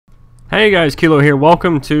Hey guys, Kilo here.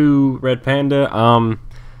 Welcome to Red Panda. I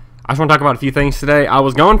just want to talk about a few things today. I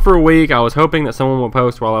was gone for a week. I was hoping that someone would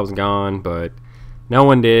post while I was gone, but no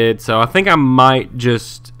one did. So I think I might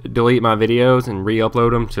just delete my videos and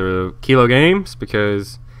re-upload them to Kilo Games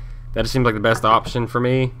because that just seems like the best option for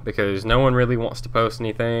me because no one really wants to post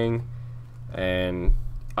anything. And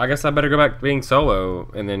I guess I better go back to being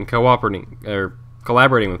solo and then cooperating or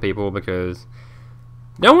collaborating with people because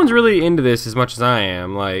no one's really into this as much as I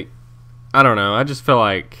am. Like, I don't know. I just feel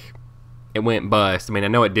like it went bust. I mean, I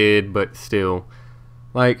know it did, but still.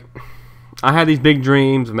 Like, I had these big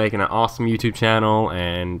dreams of making an awesome YouTube channel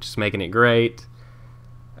and just making it great.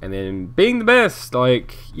 And then being the best.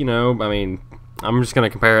 Like, you know, I mean, I'm just going to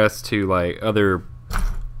compare us to, like, other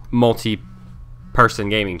multi-person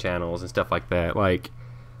gaming channels and stuff like that. Like,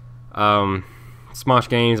 Smosh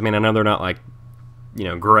Games, I mean, I know they're not, like, you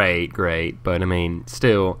know, great, but, I mean,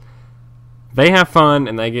 still, they have fun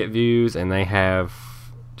and they get views and they have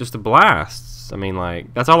just a blast. I mean,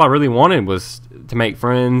 like, that's all I really wanted was to make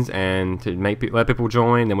friends and to let people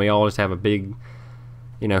join, and we all just have a big,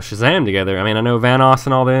 you know, Shazam together. I mean, I know Vanos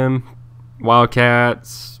and all them,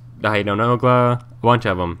 Wildcats, Nogla, a bunch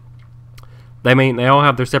of them. They all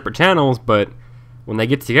have their separate channels, but when they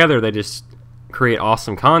get together, they just create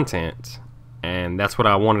awesome content, and that's what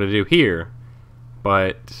I wanted to do here.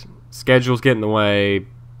 But schedules get in the way.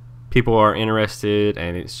 People are interested,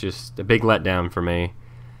 and it's just a big letdown for me.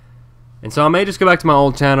 And so I may just go back to my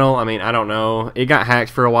old channel. I mean, I don't know. It got hacked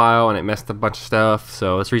for a while, and it messed up a bunch of stuff.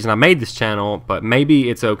 So that's the reason I made this channel. But maybe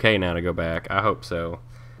it's okay now to go back. I hope so.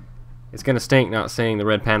 It's going to stink not seeing the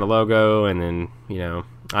Red Panda logo, and then, you know,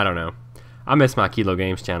 I don't know. I miss my Kilo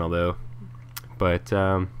Games channel, though. But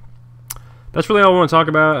that's really all I want to talk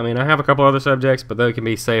about. I mean, I have a couple other subjects, but they can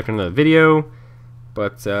be saved in the video.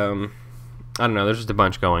 But I don't know, there's just a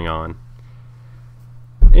bunch going on.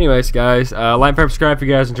 Anyways, guys, like and subscribe if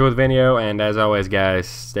you guys enjoyed the video, and as always, guys,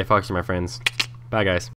 stay foxy, my friends. Bye, guys.